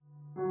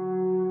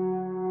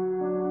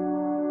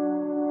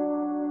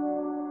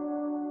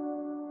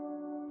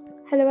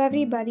Hello,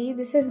 everybody,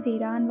 this is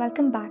Veera and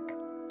welcome back.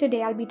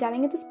 Today I'll be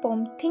telling you this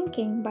poem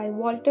Thinking by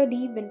Walter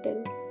D.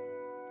 Wintle.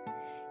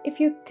 If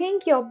you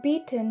think you're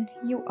beaten,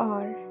 you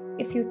are.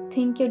 If you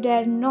think you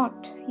dare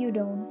not, you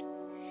don't.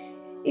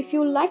 If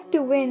you like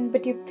to win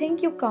but you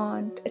think you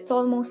can't, it's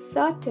almost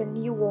certain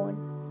you won't.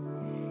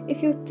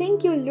 If you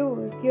think you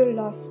lose, you're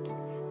lost.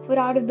 For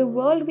out of the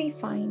world we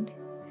find,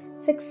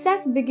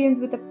 success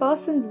begins with a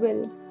person's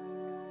will.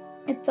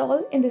 It's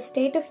all in the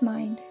state of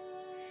mind.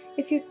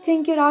 If you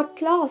think you're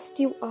outclassed,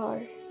 you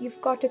are. You've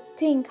got to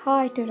think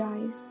high to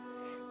rise.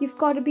 You've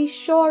got to be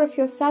sure of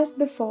yourself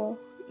before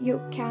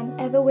you can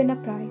ever win a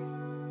prize.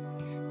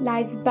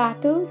 Life's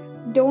battles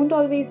don't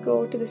always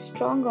go to the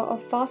stronger or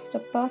faster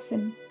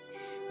person,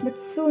 but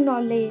soon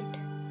or late,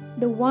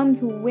 the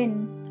ones who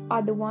win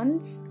are the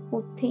ones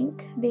who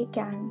think they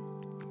can.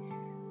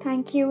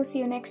 Thank you. See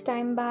you next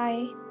time.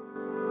 Bye.